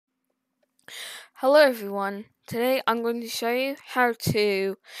Hello everyone. Today I'm going to show you how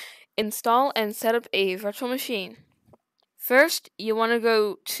to install and set up a virtual machine. First, you want to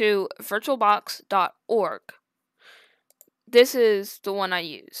go to virtualbox.org. This is the one I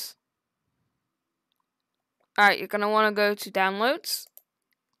use. Alright, you're going to want to go to downloads.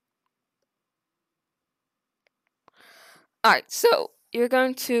 Alright, so you're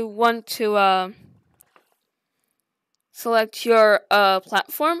going to want to select your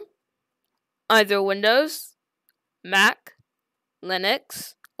platform, either Windows, Mac,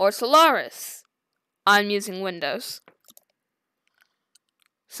 Linux, or Solaris. I'm using Windows.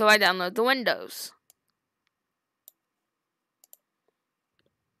 So I download the Windows.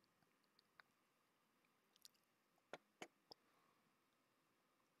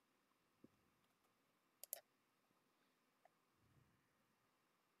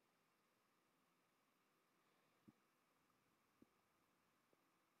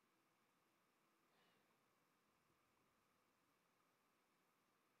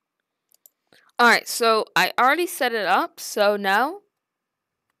 Alright, so I already set it up, so now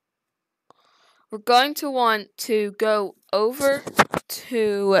we're going to want to go over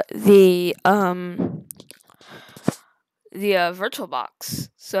to the VirtualBox.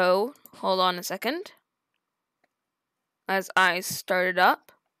 So hold on a second as I start it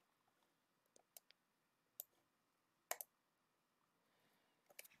up.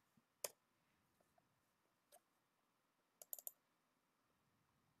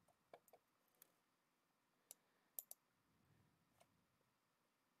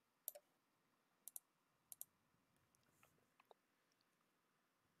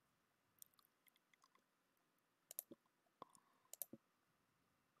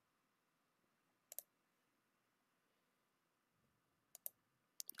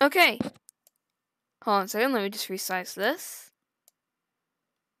 Okay. Hold on a second, let me just resize this.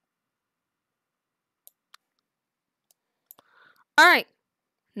 Alright.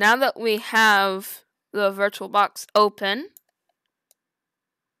 Now that we have the VirtualBox open,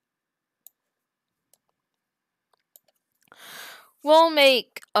 we'll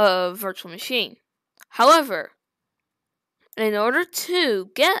make a virtual machine. However, in order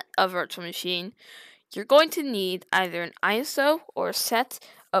to get a virtual machine, you're going to need either an ISO or a set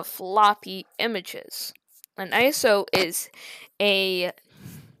of floppy images. An ISO is a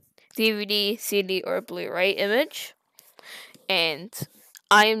DVD, CD, or Blu-ray image, and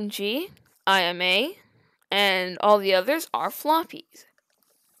IMG, IMA, and all the others are floppies.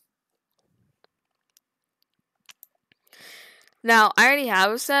 Now, I already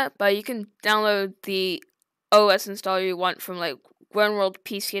have a set, but you can download the OS installer you want from like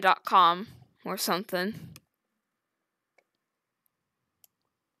oneworldpc.com or something.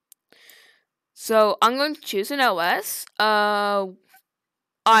 So I'm going to choose an OS. I'm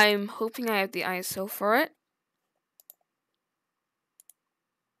hoping I have the ISO for it.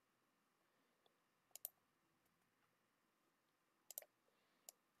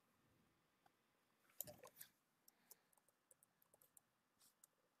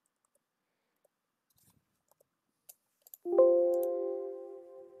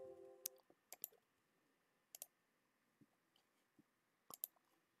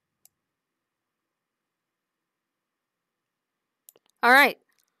 Alright,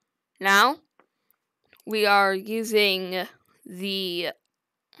 now we are using the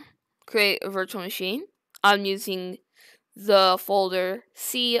create a virtual machine. I'm using the folder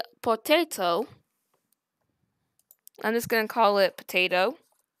C potato. I'm just going to call it potato,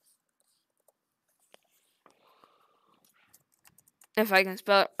 if I can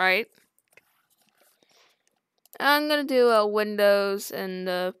spell it right. I'm going to do a Windows and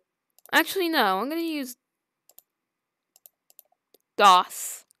actually no, I'm going to use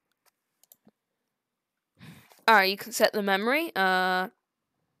DOS. Alright, you can set the memory. I'm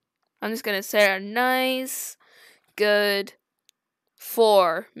just going to set a nice, good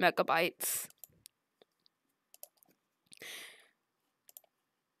 4 megabytes.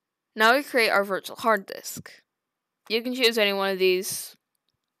 Now we create our virtual hard disk. You can choose any one of these.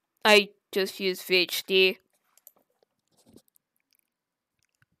 I just use VHD.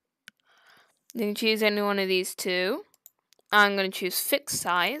 You can choose any one of these two. I'm going to choose fixed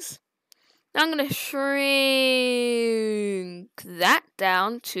size. Now I'm going to shrink that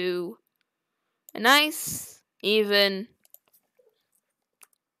down to a nice, even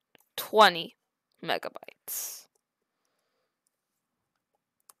 20 megabytes.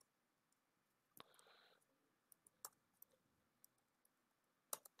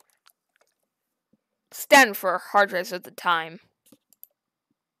 Standard for hard drives at the time.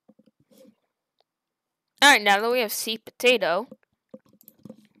 Alright, now that we have C potato,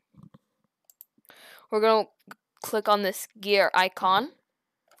 we're going to click on this gear icon.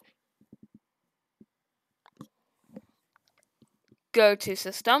 Go to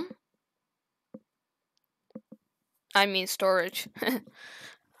System. I mean storage.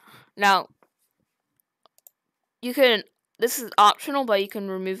 Now, this is optional, but you can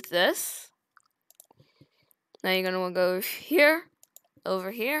remove this. Now you're going to want to go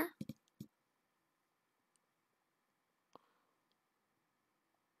over here.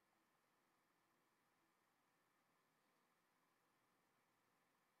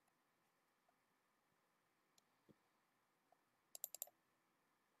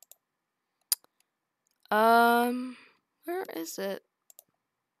 Where is it?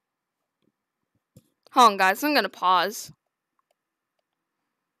 Hold on, guys. I'm going to pause.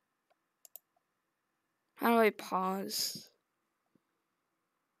 How do I pause?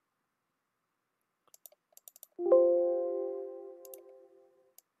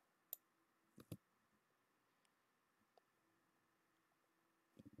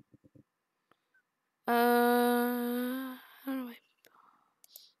 How do I?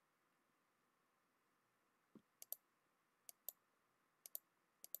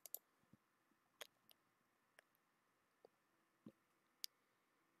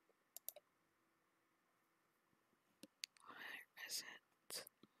 Where is it?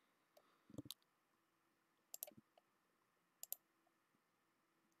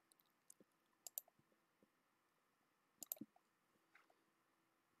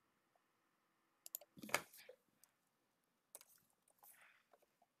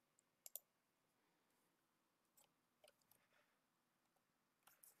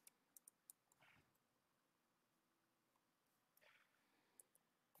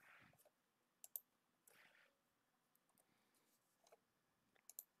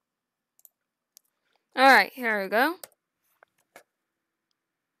 Alright, here we go.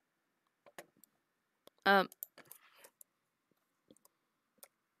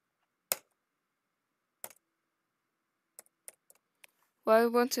 Why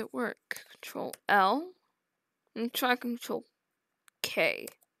won't it work? Control L. And try Control K.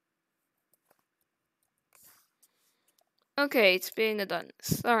 Okay, it's being done.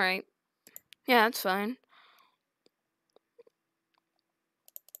 Alright. Yeah, that's fine.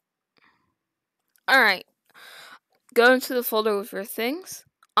 Alright. Go into the folder with your things.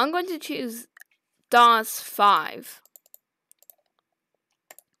 I'm going to choose DOS 5.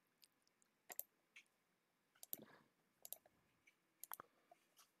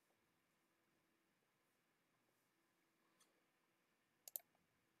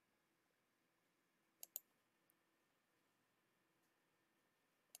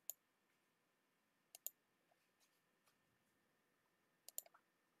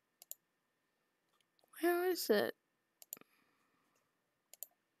 Where is it?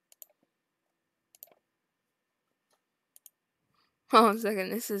 Hold on a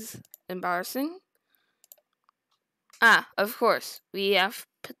second, this is embarrassing. Ah, of course, we have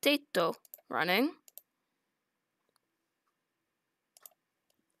potato running.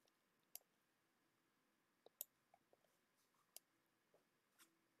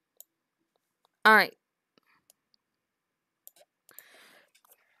 Alright.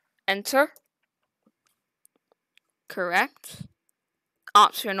 Enter. Correct.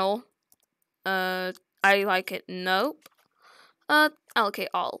 Optional. I like it. Nope. Allocate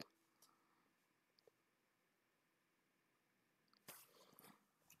all.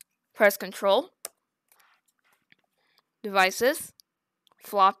 Press Control. Devices.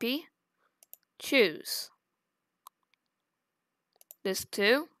 Floppy. Choose. This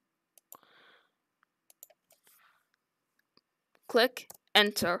too. Click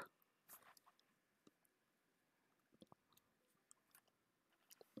Enter.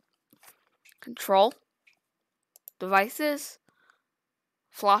 Control. Devices.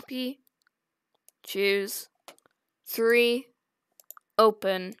 Floppy. Choose. 3.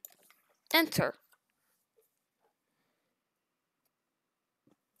 Open. Enter.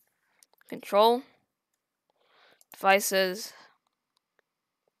 Control. Devices.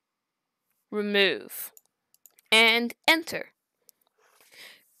 Remove. And enter.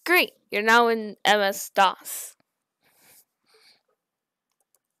 Great, you're now in MS-DOS.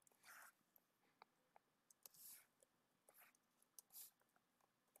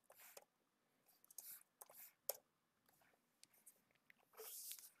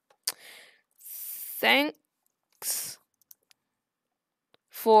 Thanks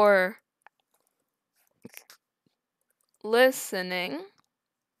for listening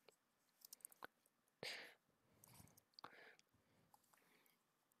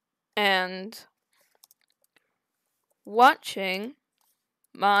and watching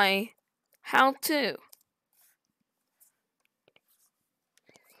my how to.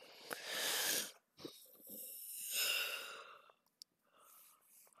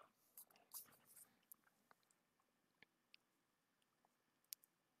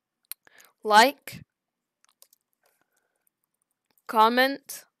 Like,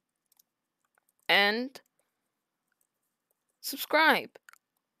 comment, and subscribe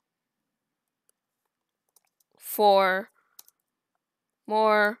for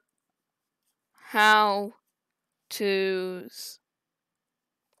more how to's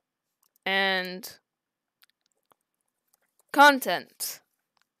and content.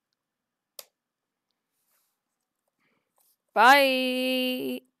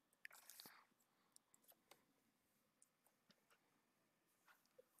 Bye.